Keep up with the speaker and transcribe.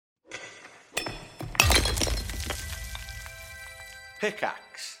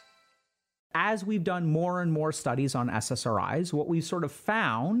Pickaxe. As we've done more and more studies on SSRIs, what we've sort of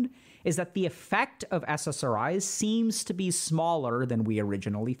found is that the effect of SSRIs seems to be smaller than we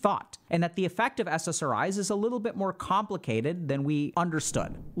originally thought, and that the effect of SSRIs is a little bit more complicated than we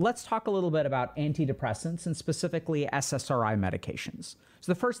understood. Let's talk a little bit about antidepressants and specifically SSRI medications.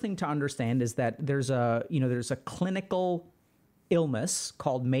 So the first thing to understand is that there's a clinical illness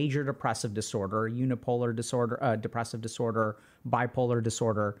called major depressive disorder, unipolar disorder, depressive disorder, bipolar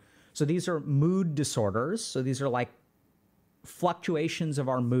disorder. So these are mood disorders. So these are like fluctuations of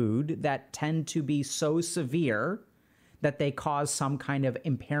our mood that tend to be so severe that they cause some kind of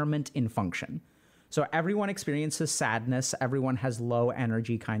impairment in function. So everyone experiences sadness. Everyone has low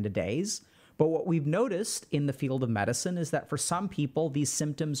energy kind of days. But what we've noticed in the field of medicine is that for some people, these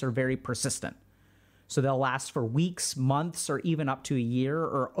symptoms are very persistent. So they'll last for weeks, months, or even up to a year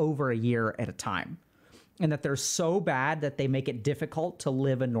or over a year at a time. And that they're so bad that they make it difficult to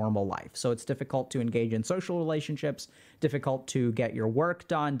live a normal life. So it's difficult to engage in social relationships, difficult to get your work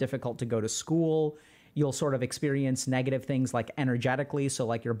done, difficult to go to school. You'll sort of experience negative things like energetically. So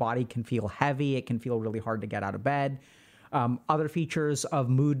like your body can feel heavy. It can feel really hard to get out of bed. Other features of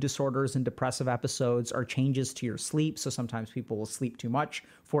mood disorders and depressive episodes are changes to your sleep. So sometimes people will sleep too much,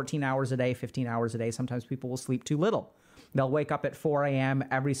 14 hours a day, 15 hours a day. Sometimes people will sleep too little. They'll wake up at 4 a.m.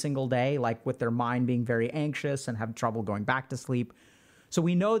 every single day, like with their mind being very anxious and have trouble going back to sleep. So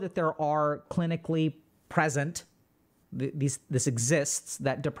we know that there are clinically present, this exists,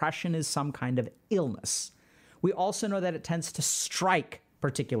 that depression is some kind of illness. We also know that it tends to strike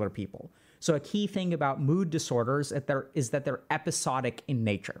particular people. So a key thing about mood disorders is that they're episodic in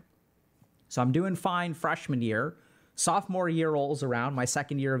nature. So I'm doing fine freshman year. Sophomore year rolls around, my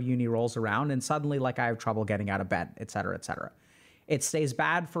second year of uni rolls around, and suddenly like I have trouble getting out of bed, et cetera, et cetera. It stays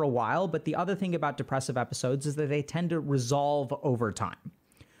bad for a while, but the other thing about depressive episodes is that they tend to resolve over time.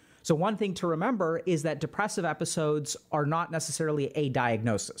 So one thing to remember is that depressive episodes are not necessarily a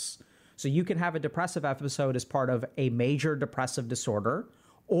diagnosis. So you can have a depressive episode as part of a major depressive disorder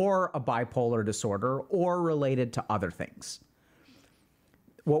or a bipolar disorder or related to other things.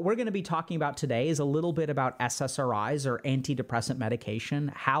 What we're going to be talking about today is a little bit about SSRIs or antidepressant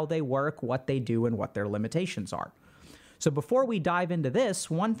medication, how they work, what they do, and what their limitations are. So before we dive into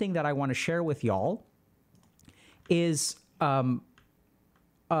this, one thing that I want to share with y'all is a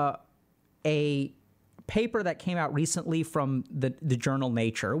paper that came out recently from the journal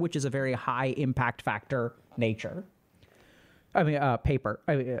Nature, which is a very high impact factor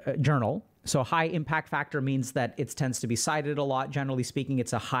journal. So high impact factor means that it tends to be cited a lot. Generally speaking,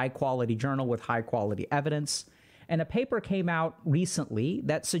 it's a high quality journal with high quality evidence. And a paper came out recently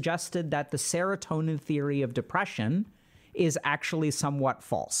that suggested that the serotonin theory of depression is actually somewhat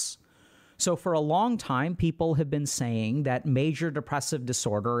false. So for a long time, people have been saying that major depressive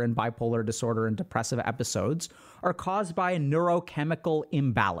disorder and bipolar disorder and depressive episodes are caused by a neurochemical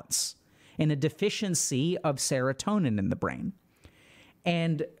imbalance and a deficiency of serotonin in the brain.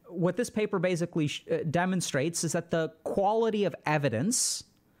 And what this paper basically demonstrates is that the quality of evidence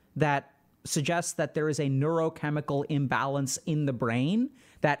that suggests that there is a neurochemical imbalance in the brain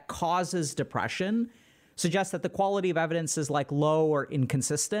that causes depression suggests that the quality of evidence is like low or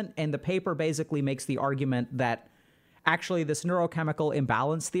inconsistent. And the paper basically makes the argument that actually this neurochemical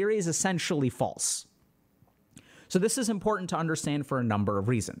imbalance theory is essentially false. So this is important to understand for a number of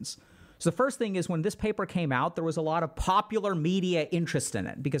reasons. So the first thing is when this paper came out, there was a lot of popular media interest in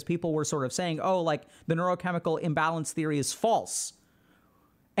it because people were sort of saying, oh, like the neurochemical imbalance theory is false.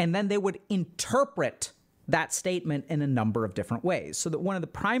 And then they would interpret that statement in a number of different ways. So that one of the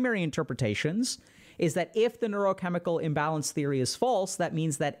primary interpretations is that if the neurochemical imbalance theory is false, that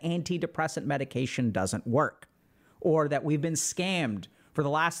means that antidepressant medication doesn't work, or that we've been scammed for the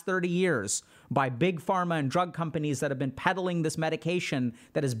last 30 years by big pharma and drug companies that have been peddling this medication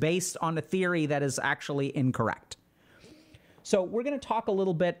that is based on a theory that is actually incorrect. So we're going to talk a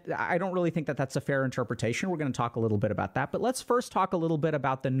little bit. I don't really think that that's a fair interpretation. We're going to talk a little bit about that. But let's first talk a little bit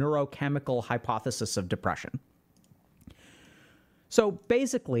about the neurochemical hypothesis of depression. So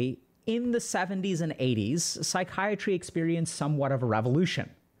basically, in the 70s and 80s, psychiatry experienced somewhat of a revolution.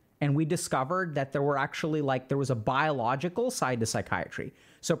 And we discovered that there was a biological side to psychiatry.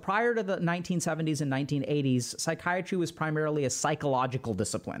 So prior to the 1970s and 1980s, psychiatry was primarily a psychological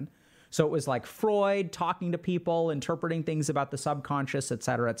discipline. So it was like Freud talking to people, interpreting things about the subconscious, et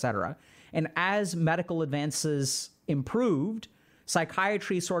cetera, et cetera. And as medical advances improved,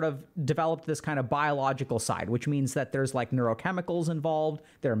 psychiatry sort of developed this kind of biological side, which means that there's like neurochemicals involved,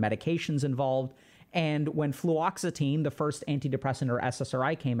 there are medications involved. And when fluoxetine, the first antidepressant or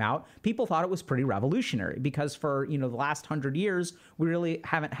SSRI, came out, people thought it was pretty revolutionary because for, the last 100 years, we really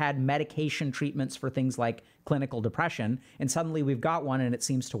haven't had medication treatments for things like clinical depression. And suddenly we've got one and it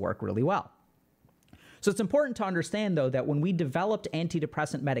seems to work really well. So it's important to understand, though, that when we developed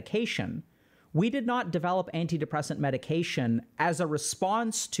antidepressant medication, we did not develop antidepressant medication as a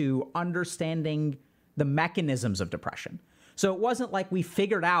response to understanding the mechanisms of depression. So it wasn't like we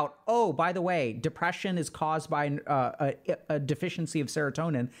figured out, oh, by the way, depression is caused by a deficiency of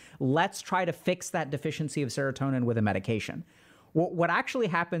serotonin. Let's try to fix that deficiency of serotonin with a medication. What actually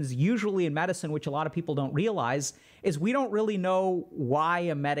happens usually in medicine, which a lot of people don't realize, is we don't really know why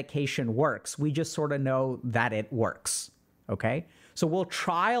a medication works. We just sort of know that it works, okay? So we'll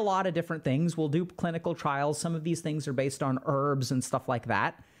try a lot of different things. We'll do clinical trials. Some of these things are based on herbs and stuff like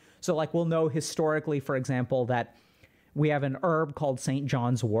that. So like we'll know historically, for example, that we have an herb called St.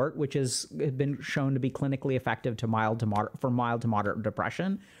 John's wort, which has been shown to be clinically effective for mild to moderate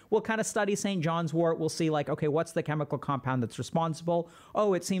depression. We'll kind of study St. John's wort. We'll see like, okay, what's the chemical compound that's responsible?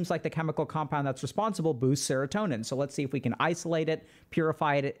 Oh, it seems like the chemical compound that's responsible boosts serotonin. So let's see if we can isolate it,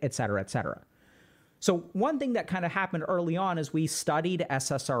 purify it, et cetera, et cetera. So one thing that kind of happened early on is we studied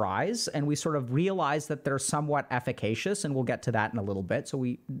SSRIs and we sort of realized that they're somewhat efficacious, and we'll get to that in a little bit. So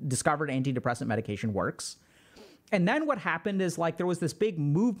we discovered antidepressant medication works. And then what happened is like there was this big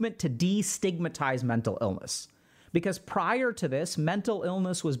movement to destigmatize mental illness. Because prior to this, mental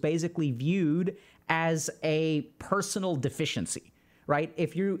illness was basically viewed as a personal deficiency, right?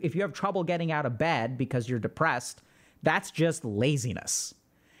 If you have trouble getting out of bed because you're depressed, that's just laziness.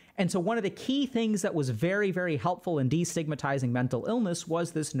 And so one of the key things that was very, very helpful in destigmatizing mental illness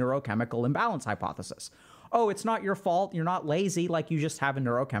was this neurochemical imbalance hypothesis. Oh, it's not your fault. You're not lazy. Like you just have a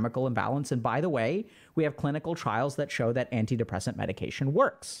neurochemical imbalance. And by the way, we have clinical trials that show that antidepressant medication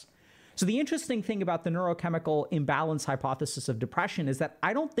works. So the interesting thing about the neurochemical imbalance hypothesis of depression is that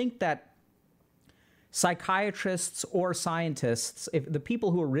I don't think that psychiatrists or scientists, if the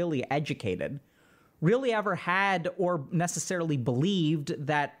people who are really educated, really ever had or necessarily believed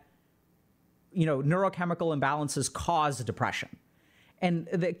that, neurochemical imbalances cause depression. And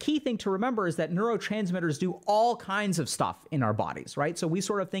the key thing to remember is that neurotransmitters do all kinds of stuff in our bodies, right? So we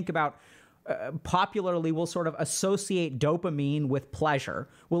sort of think about, popularly, we'll sort of associate dopamine with pleasure.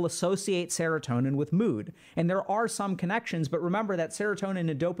 We'll associate serotonin with mood. And there are some connections, but remember that serotonin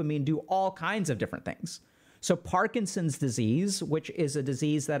and dopamine do all kinds of different things. So Parkinson's disease, which is a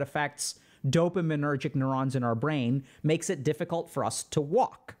disease that affects dopaminergic neurons in our brain, makes it difficult for us to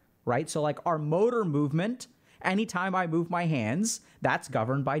walk, right? So like our motor movement, anytime I move my hands, that's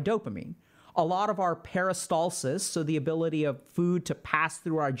governed by dopamine. A lot of our peristalsis, so the ability of food to pass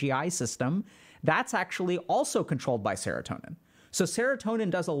through our GI system, that's actually also controlled by serotonin. So serotonin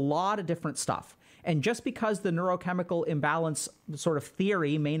does a lot of different stuff. And just because the neurochemical imbalance sort of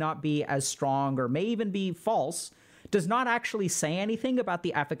theory may not be as strong or may even be false, does not actually say anything about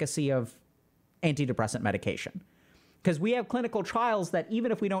the efficacy of antidepressant medication. Because we have clinical trials that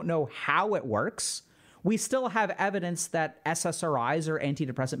even if we don't know how it works, we still have evidence that SSRIs or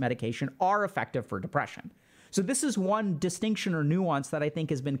antidepressant medication are effective for depression. So this is one distinction or nuance that I think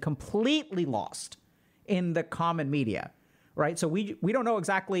has been completely lost in the common media, right? So we don't know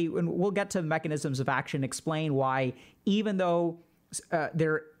exactly, and we'll get to mechanisms of action, explain why, even though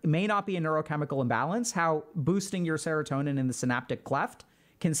there may not be a neurochemical imbalance, how boosting your serotonin in the synaptic cleft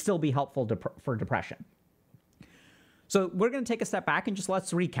can still be helpful for depression. So we're going to take a step back and just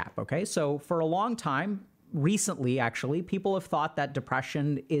let's recap, okay? So for a long time, recently actually, people have thought that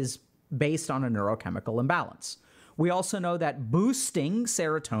depression is based on a neurochemical imbalance. We also know that boosting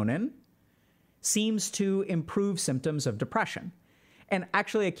serotonin seems to improve symptoms of depression. And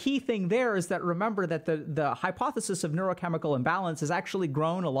actually a key thing there is that remember that the hypothesis of neurochemical imbalance has actually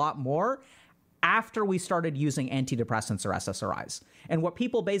grown a lot more after we started using antidepressants or SSRIs. And what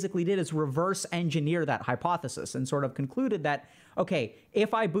people basically did is reverse engineer that hypothesis and sort of concluded that, okay,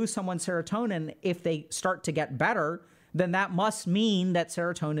 if I boost someone's serotonin, if they start to get better, then that must mean that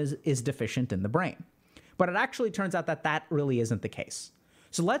serotonin is deficient in the brain. But it actually turns out that that really isn't the case.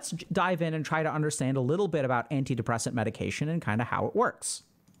 So let's dive in and try to understand a little bit about antidepressant medication and kind of how it works.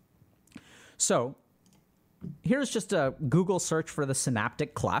 So here's just a Google search for the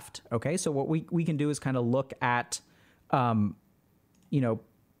synaptic cleft, okay? So what we can do is kind of look at,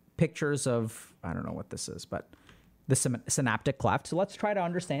 pictures of, I don't know what this is, but the synaptic cleft. So let's try to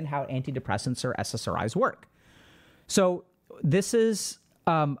understand how antidepressants or SSRIs work. So this is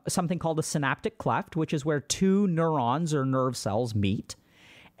something called a synaptic cleft, which is where two neurons or nerve cells meet.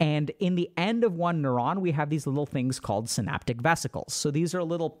 And in the end of one neuron, we have these little things called synaptic vesicles. So these are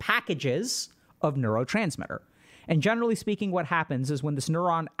little packages of neurotransmitter. And generally speaking, what happens is when this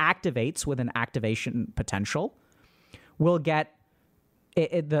neuron activates with an activation potential, we'll get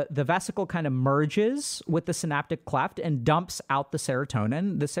the vesicle kind of merges with the synaptic cleft and dumps out the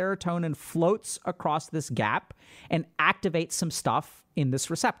serotonin. The serotonin floats across this gap and activates some stuff in this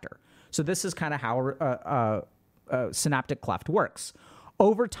receptor. So this is kind of how synaptic cleft works.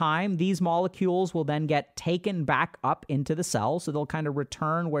 Over time, these molecules will then get taken back up into the cell, so they'll kind of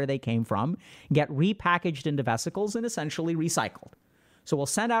return where they came from, get repackaged into vesicles, and essentially recycled. So we'll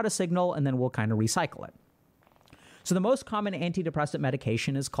send out a signal, and then we'll kind of recycle it. So the most common antidepressant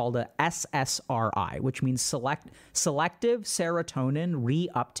medication is called a SSRI, which means selective serotonin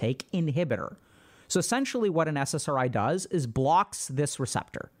reuptake inhibitor. So essentially what an SSRI does is blocks this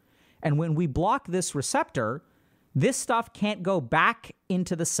receptor. And when we block this receptor, this stuff can't go back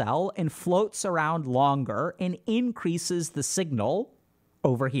into the cell and floats around longer and increases the signal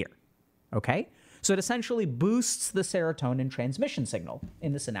over here, okay? So it essentially boosts the serotonin transmission signal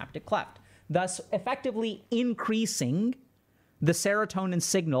in the synaptic cleft, thus effectively increasing the serotonin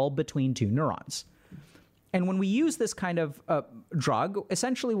signal between two neurons. And when we use this kind of drug,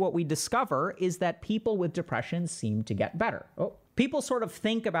 essentially what we discover is that people with depression seem to get better. People sort of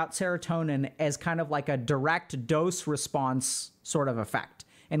think about serotonin as kind of like a direct dose response sort of effect.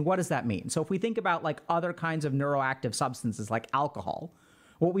 And what does that mean? So if we think about like other kinds of neuroactive substances like alcohol,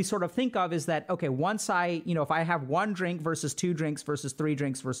 what we sort of think of is that, okay, once if I have 1 drink versus 2 drinks versus 3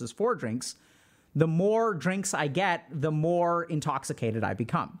 drinks versus 4 drinks, the more drinks I get, the more intoxicated I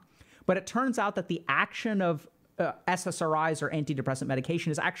become. But it turns out that the action of SSRIs or antidepressant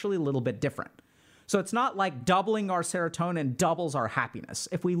medication is actually a little bit different. So it's not like doubling our serotonin doubles our happiness.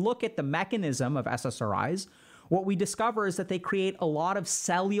 If we look at the mechanism of SSRIs, what we discover is that they create a lot of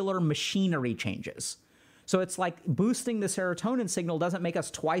cellular machinery changes. So it's like boosting the serotonin signal doesn't make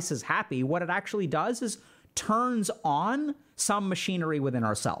us twice as happy. What it actually does is turns on some machinery within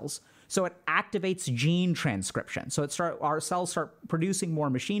our cells. So it activates gene transcription. So our cells start producing more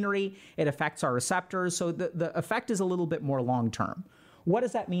machinery. It affects our receptors. So the effect is a little bit more long-term. What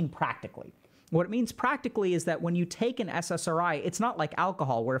does that mean practically? What it means practically is that when you take an SSRI, it's not like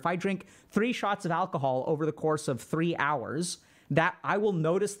alcohol, where if I drink 3 shots of alcohol over the course of 3 hours, that I will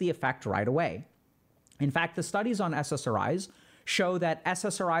notice the effect right away. In fact, the studies on SSRIs show that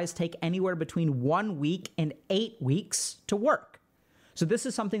SSRIs take anywhere between 1 week and 8 weeks to work. So this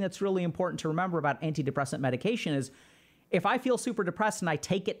is something that's really important to remember about antidepressant medication is if I feel super depressed and I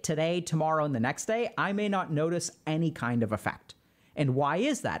take it today, tomorrow, and the next day, I may not notice any kind of effect. And why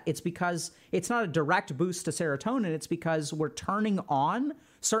is that? It's because it's not a direct boost to serotonin. It's because we're turning on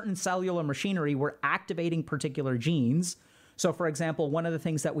certain cellular machinery. We're activating particular genes. So for example, one of the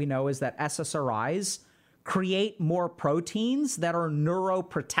things that we know is that SSRIs create more proteins that are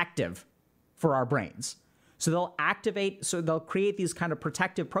neuroprotective for our brains. So they'll create these kind of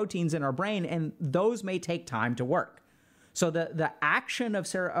protective proteins in our brain, and those may take time to work. So the action of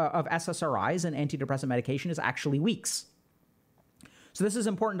SSRIs and antidepressant medication is actually weeks. So this is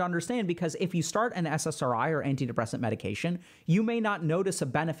important to understand because if you start an SSRI or antidepressant medication, you may not notice a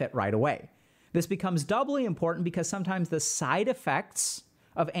benefit right away. This becomes doubly important because sometimes the side effects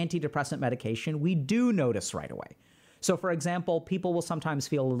of antidepressant medication we do notice right away. So for example, people will sometimes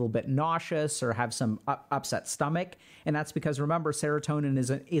feel a little bit nauseous or have some upset stomach. And that's because, remember, serotonin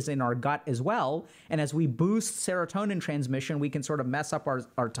is in our gut as well. And as we boost serotonin transmission, we can sort of mess up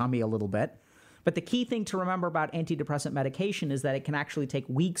our tummy a little bit. But the key thing to remember about antidepressant medication is that it can actually take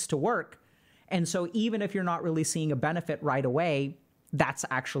weeks to work. And so even if you're not really seeing a benefit right away, that's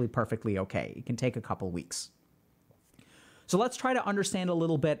actually perfectly okay. It can take a couple weeks. So let's try to understand a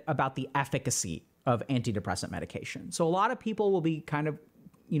little bit about the efficacy of antidepressant medication. So a lot of people will be kind of,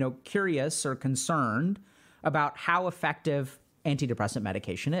 curious or concerned about how effective antidepressant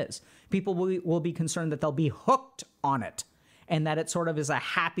medication is. People will be concerned that they'll be hooked on it and that it sort of is a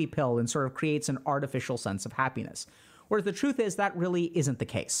happy pill and sort of creates an artificial sense of happiness. Whereas the truth is that really isn't the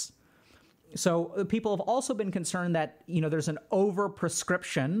case. So people have also been concerned that, there's an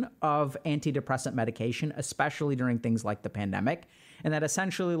overprescription of antidepressant medication, especially during things like the pandemic, and that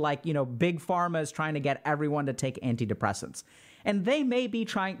essentially big pharma is trying to get everyone to take antidepressants. And they may be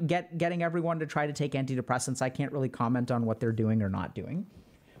getting everyone to try to take antidepressants. I can't really comment on what they're doing or not doing.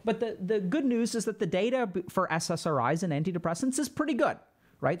 But the good news is that the data for SSRIs and antidepressants is pretty good,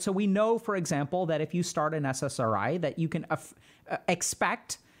 right? So we know, for example, that if you start an SSRI, that you can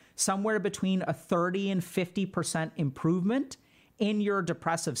expect somewhere between a 30 and 50% improvement in your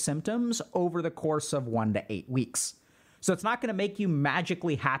depressive symptoms over the course of 1 to 8 weeks. So it's not going to make you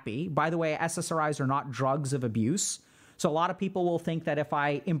magically happy. By the way, SSRIs are not drugs of abuse. So a lot of people will think that if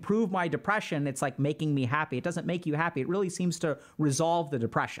I improve my depression, it's like making me happy. It doesn't make you happy. It really seems to resolve the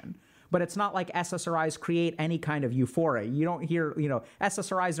depression. But it's not like SSRIs create any kind of euphoria. You don't hear,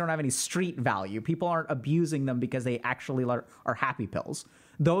 SSRIs don't have any street value. People aren't abusing them because they actually are happy pills.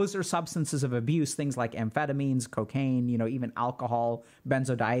 Those are substances of abuse, things like amphetamines, cocaine, even alcohol,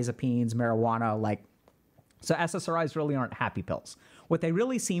 benzodiazepines, marijuana, so SSRIs really aren't happy pills. What they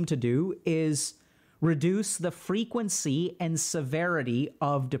really seem to do is reduce the frequency and severity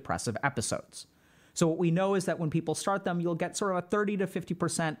of depressive episodes. So what we know is that when people start them, you'll get sort of a 30 to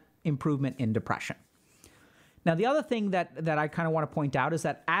 50% improvement in depression. Now, the other thing that I kind of want to point out is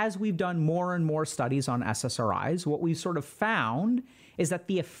that as we've done more and more studies on SSRIs, what we've sort of found is that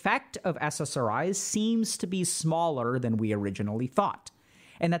the effect of SSRIs seems to be smaller than we originally thought,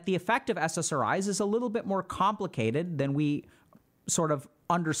 and that the effect of SSRIs is a little bit more complicated than we sort of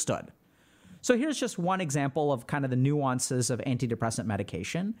understood. So here's just one example of kind of the nuances of antidepressant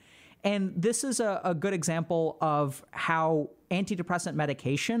medication. And this is a good example of how antidepressant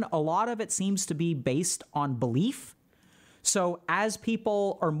medication, a lot of it seems to be based on belief. So as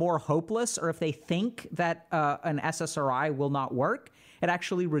people are more hopeless, or if they think that an SSRI will not work, it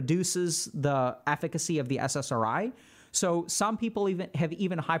actually reduces the efficacy of the SSRI. So some people have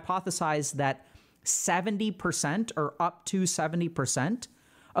even hypothesized that 70% or up to 70%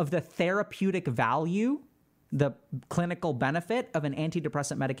 of the therapeutic value, the clinical benefit of an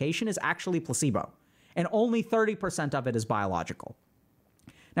antidepressant medication, is actually placebo, and only 30% of it is biological.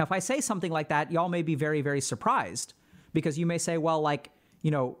 Now, if I say something like that, y'all may be very, very surprised, because you may say, well,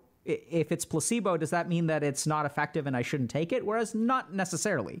 if it's placebo, does that mean that it's not effective and I shouldn't take it? Whereas not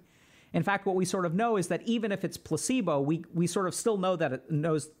necessarily. In fact, what we sort of know is that even if it's placebo, we sort of still know that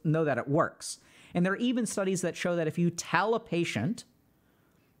it works. And there are even studies that show that if you tell a patient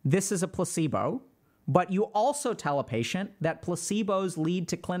this is a placebo, but you also tell a patient that placebos lead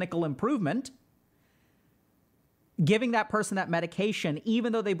to clinical improvement, giving that person that medication,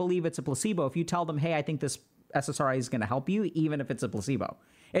 even though they believe it's a placebo, if you tell them, hey, I think this SSRI is going to help you, even if it's a placebo,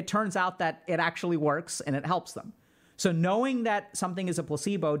 it turns out that it actually works and it helps them. So knowing that something is a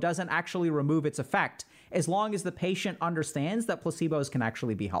placebo doesn't actually remove its effect, as long as the patient understands that placebos can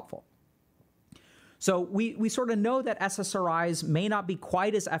actually be helpful. So we sort of know that SSRIs may not be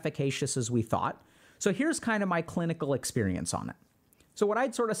quite as efficacious as we thought. So here's kind of my clinical experience on it. So what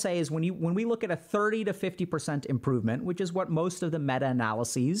I'd sort of say is when we look at a 30 to 50% improvement, which is what most of the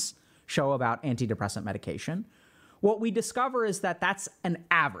meta-analyses show about antidepressant medication, what we discover is that that's an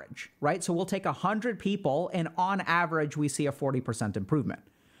average, right? So we'll take 100 people, and on average, we see a 40% improvement.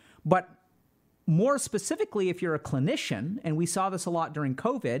 But more specifically, if you're a clinician, and we saw this a lot during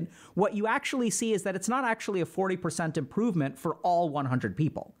COVID, what you actually see is that it's not actually a 40% improvement for all 100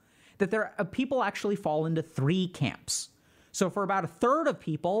 people. That people actually fall into three camps. So for about a third of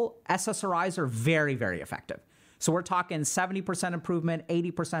people, SSRIs are very, very effective. So we're talking 70% improvement,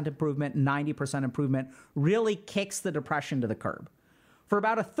 80% improvement, 90% improvement, really kicks the depression to the curb. For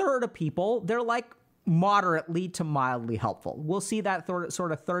about a third of people, they're like moderately to mildly helpful. We'll see that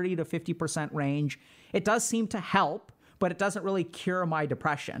sort of 30 to 50% range. It does seem to help, but it doesn't really cure my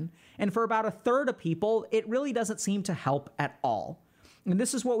depression. And for about a third of people, it really doesn't seem to help at all. And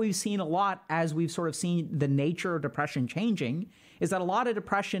this is what we've seen a lot as we've sort of seen the nature of depression changing, is that a lot of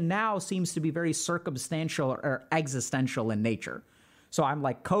depression now seems to be very circumstantial or existential in nature. So I'm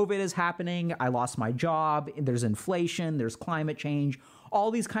like, COVID is happening, I lost my job, there's inflation, there's climate change, all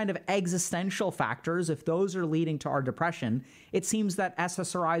these kind of existential factors. If those are leading to our depression, it seems that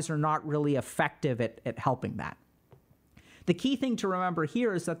SSRIs are not really effective at helping that. The key thing to remember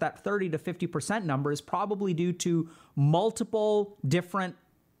here is that 30 to 50% number is probably due to multiple different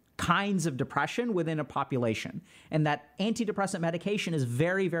kinds of depression within a population, and that antidepressant medication is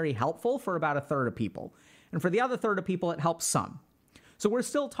very, very helpful for about a third of people. And for the other third of people, it helps some. So we're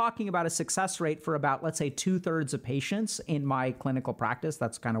still talking about a success rate for about, let's say, 2/3 of patients in my clinical practice.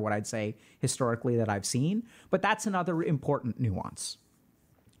 That's kind of what I'd say historically that I've seen, but that's another important nuance.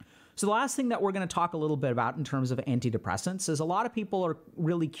 So the last thing that we're going to talk a little bit about in terms of antidepressants is a lot of people are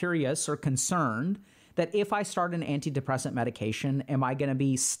really curious or concerned that if I start an antidepressant medication, am I going to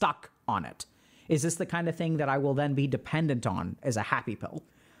be stuck on it? Is this the kind of thing that I will then be dependent on as a happy pill?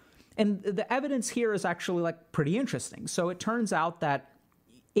 And the evidence here is actually pretty interesting. So it turns out that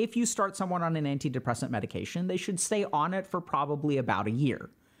if you start someone on an antidepressant medication, they should stay on it for probably about a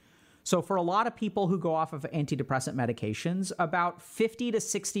year. So for a lot of people who go off of antidepressant medications, about 50 to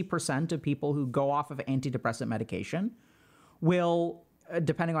 60% of people who go off of antidepressant medication will,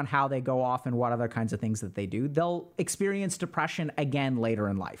 depending on how they go off and what other kinds of things that they do, they'll experience depression again later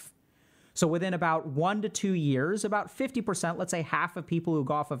in life. So within about 1 to 2 years, about 50%, let's say half of people who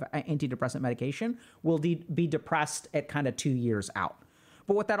go off of antidepressant medication will be depressed at kind of 2 years out.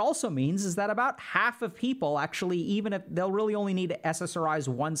 But what that also means is that about half of people actually, even if they'll really only need SSRIs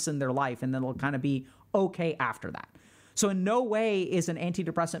once in their life, and then they'll kind of be okay after that. So in no way is an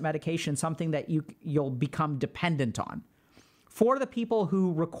antidepressant medication something that you'll become dependent on. For the people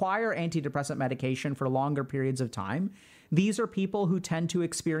who require antidepressant medication for longer periods of time, these are people who tend to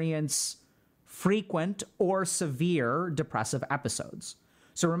experience frequent or severe depressive episodes.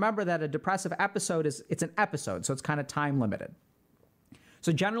 So remember that a depressive episode it's an episode, so it's kind of time limited.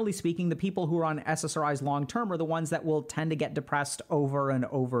 So generally speaking, the people who are on SSRIs long-term are the ones that will tend to get depressed over and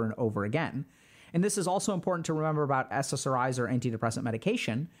over and over again. And this is also important to remember about SSRIs or antidepressant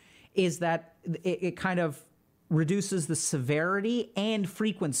medication, is that it kind of reduces the severity and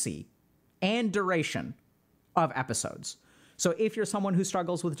frequency and duration of episodes. So if you're someone who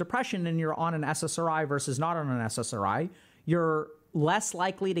struggles with depression and you're on an SSRI versus not on an SSRI, you're less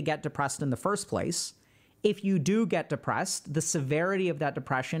likely to get depressed in the first place. If you do get depressed, the severity of that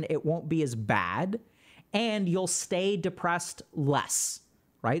depression, it won't be as bad, and you'll stay depressed less,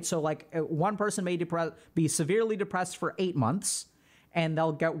 right? So like one person may be severely depressed for 8 months, and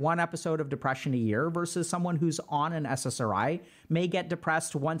they'll get 1 episode of depression a year, versus someone who's on an SSRI may get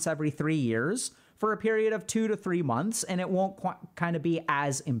depressed once every 3 years for a period of 2 to 3 months, and it won't kind of be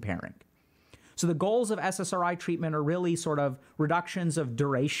as impairing. So the goals of SSRI treatment are really sort of reductions of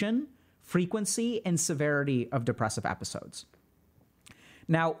duration, frequency, and severity of depressive episodes.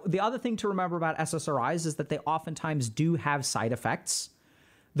 Now, the other thing to remember about SSRIs is that they oftentimes do have side effects.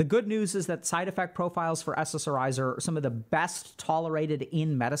 The good news is that side effect profiles for SSRIs are some of the best tolerated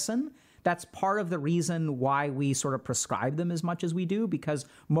in medicine. That's part of the reason why we sort of prescribe them as much as we do, because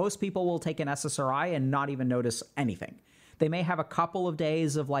most people will take an SSRI and not even notice anything. They may have a couple of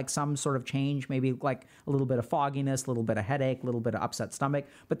days of like some sort of change, maybe like a little bit of fogginess, a little bit of headache, a little bit of upset stomach,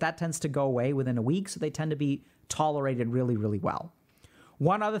 but that tends to go away within a week, so they tend to be tolerated really, really well.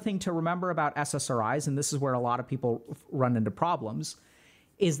 One other thing to remember about SSRIs, and this is where a lot of people run into problems,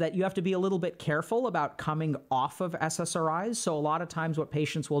 is that you have to be a little bit careful about coming off of SSRIs. So a lot of times what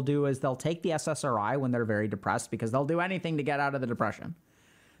patients will do is they'll take the SSRI when they're very depressed, because they'll do anything to get out of the depression.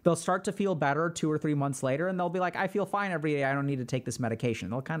 They'll start to feel better 2 or 3 months later, and they'll be like, I feel fine every day. I don't need to take this medication.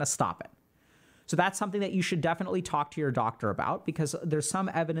 They'll kind of stop it. So that's something that you should definitely talk to your doctor about, because there's some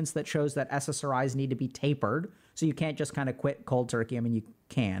evidence that shows that SSRIs need to be tapered. So you can't just kind of quit cold turkey. I mean, you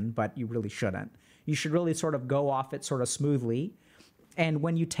can, but you really shouldn't. You should really sort of go off it sort of smoothly. And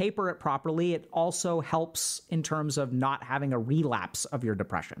when you taper it properly, it also helps in terms of not having a relapse of your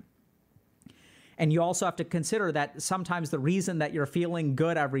depression. And you also have to consider that sometimes the reason that you're feeling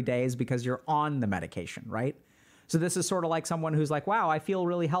good every day is because you're on the medication, right? So this is sort of like someone who's like, wow, I feel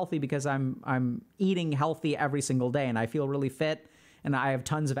really healthy because I'm eating healthy every single day, and I feel really fit, and I have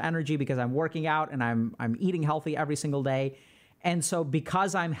tons of energy because I'm working out, and I'm eating healthy every single day. And so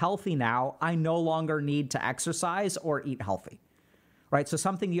because I'm healthy now, I no longer need to exercise or eat healthy, right? So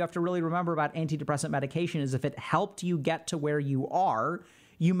something you have to really remember about antidepressant medication is if it helped you get to where you are,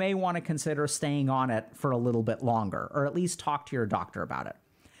 you may want to consider staying on it for a little bit longer, or at least talk to your doctor about it.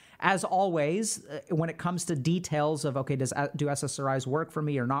 As always, when it comes to details of, okay, do SSRIs work for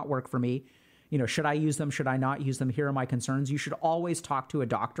me or not work for me? You know, should I use them? Should I not use them? Here are my concerns. You should always talk to a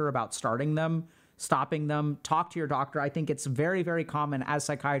doctor about starting them, stopping them. Talk to your doctor. I think it's very, very common as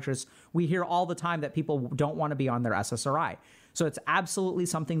psychiatrists. We hear all the time that people don't want to be on their SSRI. So it's absolutely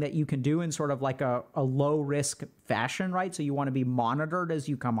something that you can do in sort of like a low-risk fashion, right? So you want to be monitored as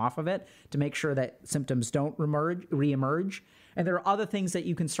you come off of it to make sure that symptoms don't reemerge. And there are other things that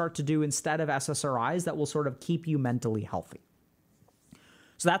you can start to do instead of SSRIs that will sort of keep you mentally healthy.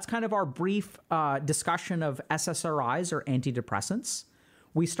 So that's kind of our brief discussion of SSRIs or antidepressants.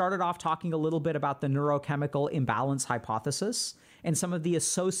 We started off talking a little bit about the neurochemical imbalance hypothesis and some of the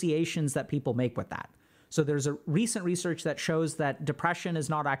associations that people make with that. So there's a recent research that shows that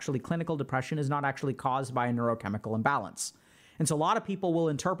clinical depression is not actually caused by a neurochemical imbalance. And so a lot of people will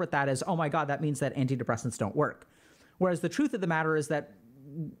interpret that as, oh my God, that means that antidepressants don't work. Whereas the truth of the matter is that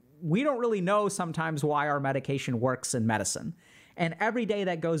we don't really know sometimes why our medication works in medicine. And every day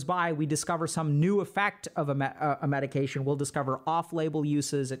that goes by, we discover some new effect of a medication. We'll discover off-label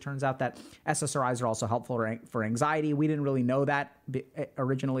uses. It turns out that SSRIs are also helpful for anxiety. We didn't really know that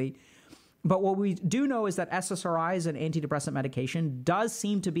originally. But what we do know is that SSRIs and antidepressant medication does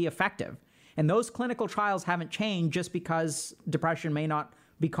seem to be effective. And those clinical trials haven't changed just because depression may not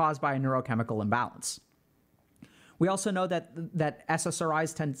be caused by a neurochemical imbalance. We also know that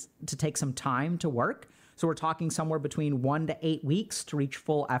SSRIs tend to take some time to work. So we're talking somewhere between 1 to 8 weeks to reach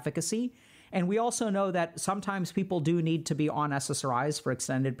full efficacy. And we also know that sometimes people do need to be on SSRIs for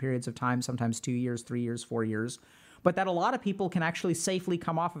extended periods of time, sometimes 2 years, 3 years, 4 years, but that a lot of people can actually safely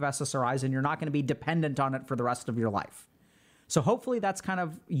come off of SSRIs and you're not going to be dependent on it for the rest of your life. So hopefully that's kind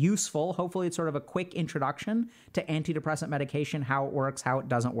of useful. Hopefully it's sort of a quick introduction to antidepressant medication, how it works, how it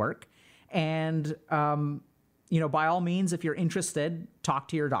doesn't work. And, by all means, if you're interested, talk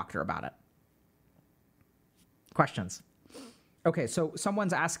to your doctor about it. Questions? Okay, so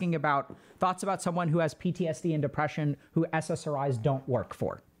someone's asking about thoughts about someone who has PTSD and depression who SSRIs don't work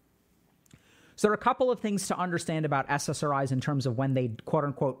for. So there are a couple of things to understand about SSRIs in terms of when they, quote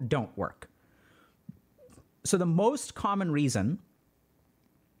unquote, don't work. So the most common reason,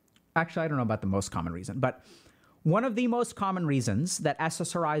 actually, I don't know about the most common reason, but one of the most common reasons that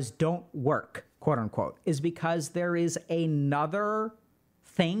SSRIs don't work, quote unquote, is because there is another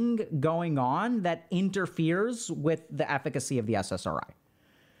thing going on that interferes with the efficacy of the SSRI.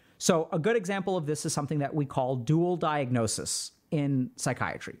 So a good example of this is something that we call dual diagnosis in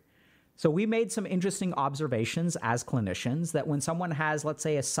psychiatry. So we made some interesting observations as clinicians that when someone has, let's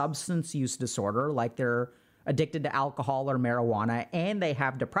say, a substance use disorder, like they're addicted to alcohol or marijuana, and they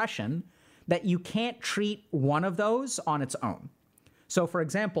have depression, that you can't treat one of those on its own. So for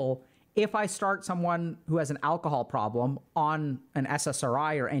example, if I start someone who has an alcohol problem on an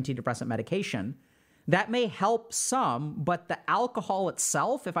SSRI or antidepressant medication, that may help some, but the alcohol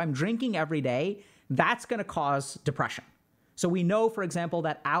itself, if I'm drinking every day, that's going to cause depression. So we know, for example,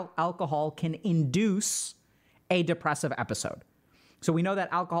 that alcohol can induce a depressive episode. So we know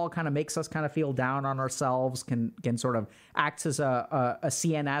that alcohol kind of makes us kind of feel down on ourselves, can sort of acts as a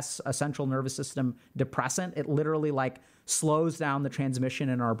CNS, a central nervous system depressant. It literally like slows down the transmission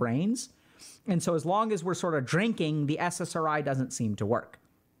in our brains. And so as long as we're sort of drinking, the SSRI doesn't seem to work.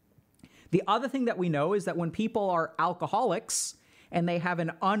 The other thing that we know is that when people are alcoholics and they have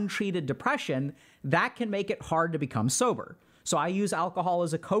an untreated depression, that can make it hard to become sober. So I use alcohol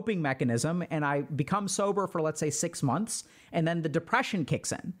as a coping mechanism and I become sober for, let's say, 6 months, and then the depression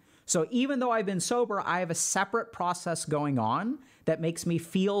kicks in. So even though I've been sober, I have a separate process going on that makes me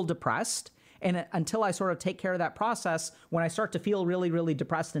feel depressed. And until I sort of take care of that process, when I start to feel really, really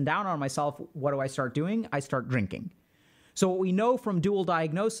depressed and down on myself, what do I start doing? I start drinking. So what we know from dual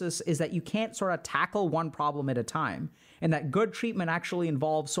diagnosis is that you can't sort of tackle one problem at a time, and that good treatment actually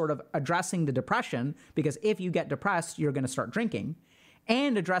involves sort of addressing the depression, because if you get depressed, you're going to start drinking,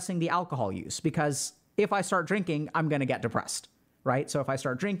 and addressing the alcohol use, because if I start drinking, I'm going to get depressed, right? So if I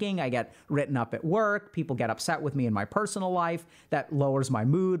start drinking, I get written up at work, people get upset with me in my personal life, that lowers my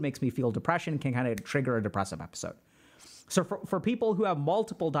mood, makes me feel depression, can kind of trigger a depressive episode. So for people who have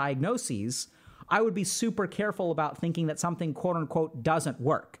multiple diagnoses, I would be super careful about thinking that something, quote unquote, doesn't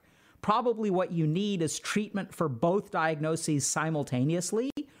work. Probably what you need is treatment for both diagnoses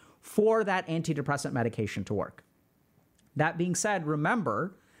simultaneously for that antidepressant medication to work. That being said,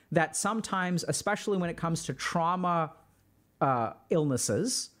 remember that sometimes, especially when it comes to trauma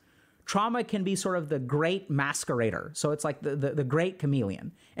illnesses, trauma can be sort of the great masquerader. So it's like the great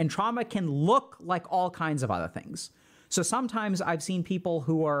chameleon. And trauma can look like all kinds of other things. So sometimes I've seen people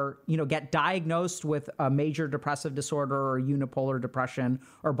who are, get diagnosed with a major depressive disorder or unipolar depression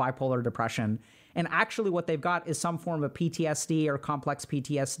or bipolar depression. And actually what they've got is some form of PTSD or complex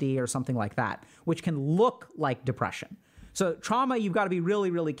PTSD or something like that, which can look like depression. So trauma, you've got to be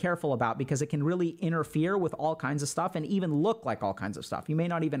really, really careful about, because it can really interfere with all kinds of stuff and even look like all kinds of stuff. You may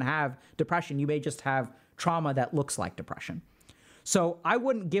not even have depression. You may just have trauma that looks like depression. So I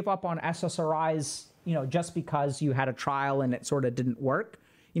wouldn't give up on SSRIs, just because you had a trial and it sort of didn't work.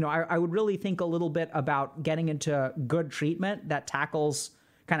 I would really think a little bit about getting into good treatment that tackles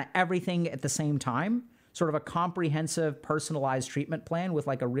kind of everything at the same time, sort of a comprehensive, personalized treatment plan with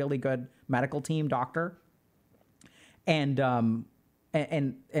like a really good medical team, doctor, and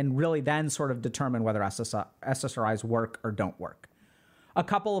really then sort of determine whether SSRIs work or don't work. A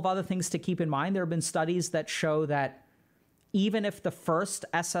couple of other things to keep in mind. There have been studies that show that even if the first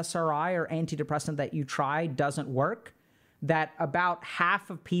SSRI or antidepressant that you try doesn't work, that about half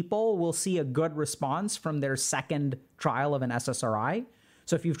of people will see a good response from their second trial of an SSRI.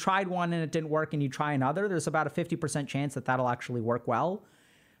 So if you've tried one and it didn't work and you try another, there's about a 50% chance that that'll actually work well.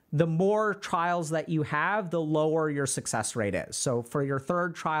 The more trials that you have, the lower your success rate is. So for your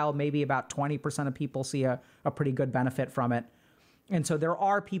third trial, maybe about 20% of people see a pretty good benefit from it. And so there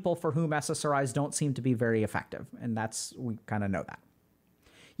are people for whom SSRIs don't seem to be very effective, and we kind of know that.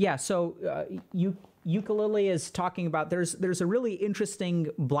 Yeah, so Ukulele is talking about, there's a really interesting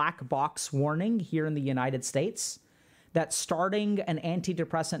black box warning here in the United States that starting an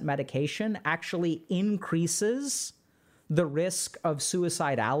antidepressant medication actually increases the risk of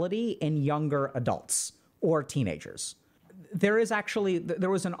suicidality in younger adults or teenagers. There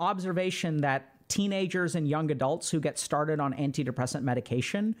was an observation that teenagers and young adults who get started on antidepressant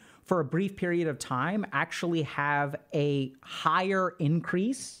medication for a brief period of time actually have a higher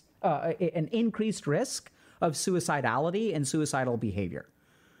increase, an increased risk of suicidality and suicidal behavior.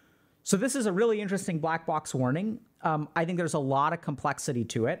 So this is a really interesting black box warning. I think there's a lot of complexity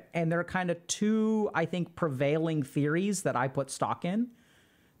to it. And there are kind of two, I think, prevailing theories that I put stock in.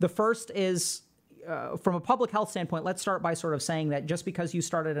 The first is, from a public health standpoint, let's start by sort of saying that just because you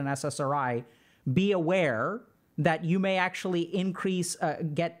started an SSRI, be aware that you may actually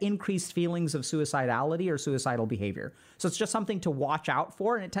get increased feelings of suicidality or suicidal behavior. So it's just something to watch out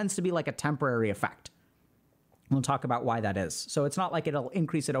for, and it tends to be like a temporary effect. We'll talk about why that is. So it's not like it'll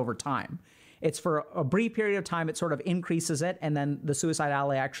increase it over time. It's for a brief period of time, it sort of increases it, and then the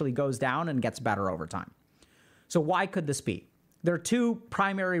suicidality actually goes down and gets better over time. So why could this be? There are two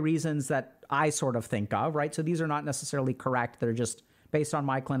primary reasons that I sort of think of, right? So these are not necessarily correct. They're just based on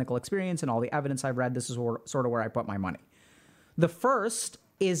my clinical experience and all the evidence I've read. This is sort of where I put my money. The first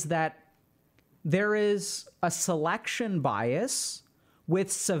is that there is a selection bias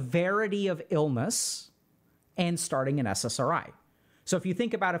with severity of illness and starting an SSRI. So if you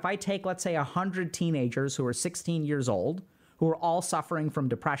think about, if I take, let's say, 100 teenagers who are 16 years old, who are all suffering from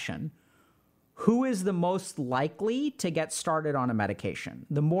depression, who is the most likely to get started on a medication?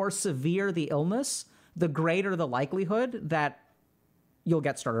 The more severe the illness, the greater the likelihood that you'll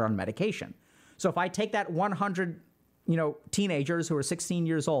get started on medication. So if I take that 100, teenagers who are 16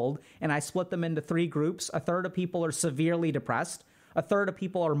 years old, and I split them into three groups, a third of people are severely depressed, a third of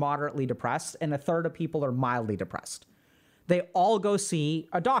people are moderately depressed, and a third of people are mildly depressed. They all go see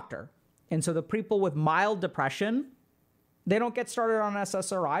a doctor. And so the people with mild depression, they don't get started on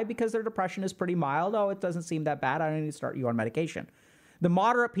SSRI because their depression is pretty mild. Oh, it doesn't seem that bad. I don't need to start you on medication. The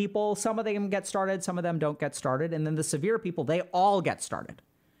moderate people, some of them get started, some of them don't get started. And then the severe people, they all get started.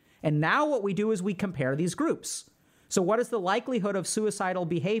 And now what we do is we compare these groups. So what is the likelihood of suicidal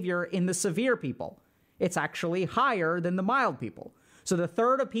behavior in the severe people? It's actually higher than the mild people. So the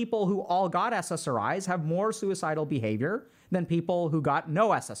third of people who all got SSRIs have more suicidal behavior than people who got no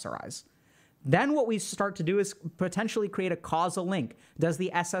SSRIs. Then what we start to do is potentially create a causal link. Does the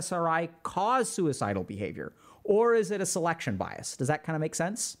SSRI cause suicidal behavior? Or is it a selection bias? Does that kind of make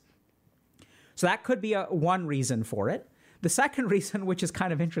sense? So that could be one reason for it. The second reason, which is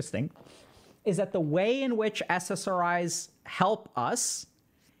kind of interesting, is that the way in which SSRIs help us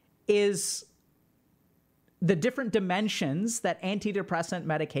is the different dimensions that antidepressant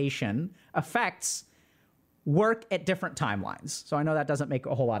medication affects work at different timelines. So I know that doesn't make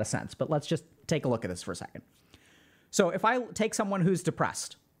a whole lot of sense, but let's just take a look at this for a second. So if I take someone who's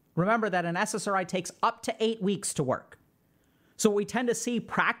depressed, remember that an SSRI takes up to 8 weeks to work. So what we tend to see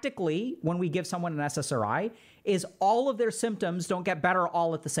practically when we give someone an SSRI is all of their symptoms don't get better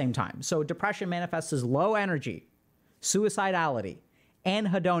all at the same time. So depression manifests as low energy, suicidality,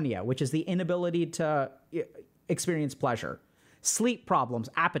 anhedonia, which is the inability to experience pleasure, sleep problems,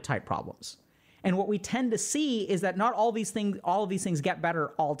 appetite problems. And what we tend to see is that not all of these things get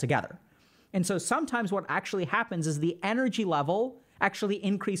better altogether. And so sometimes what actually happens is the energy level actually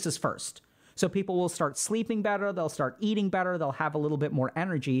increases first. So people will start sleeping better, they'll start eating better, they'll have a little bit more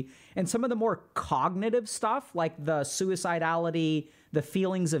energy. And some of the more cognitive stuff, like the suicidality, the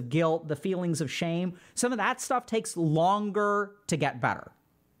feelings of guilt, the feelings of shame, some of that stuff takes longer to get better.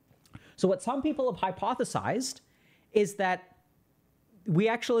 So what some people have hypothesized is that we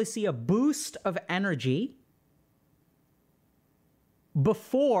actually see a boost of energy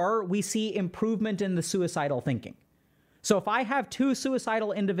before we see improvement in the suicidal thinking. So if I have two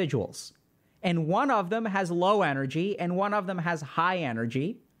suicidal individuals and one of them has low energy and one of them has high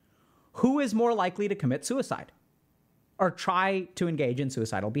energy, who is more likely to commit suicide or try to engage in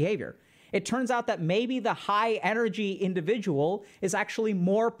suicidal behavior? It turns out that maybe the high energy individual is actually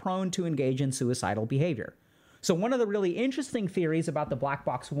more prone to engage in suicidal behavior. So one of the really interesting theories about the black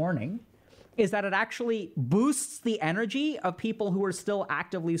box warning is that it actually boosts the energy of people who are still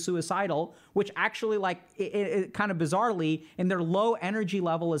actively suicidal, which actually, it kind of bizarrely, in their low energy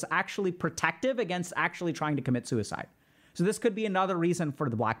level is actually protective against actually trying to commit suicide. So this could be another reason for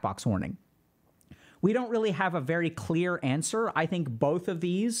the black box warning. We don't really have a very clear answer. I think both of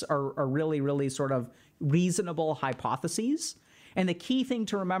these are really, really sort of reasonable hypotheses. And the key thing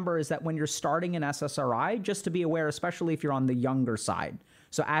to remember is that when you're starting an SSRI, just to be aware, especially if you're on the younger side,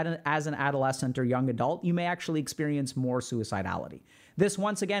 so as an adolescent or young adult, you may actually experience more suicidality. This,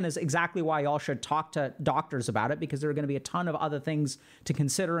 once again, is exactly why y'all should talk to doctors about it, because there are going to be a ton of other things to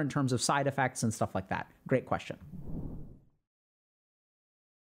consider in terms of side effects and stuff like that. Great question.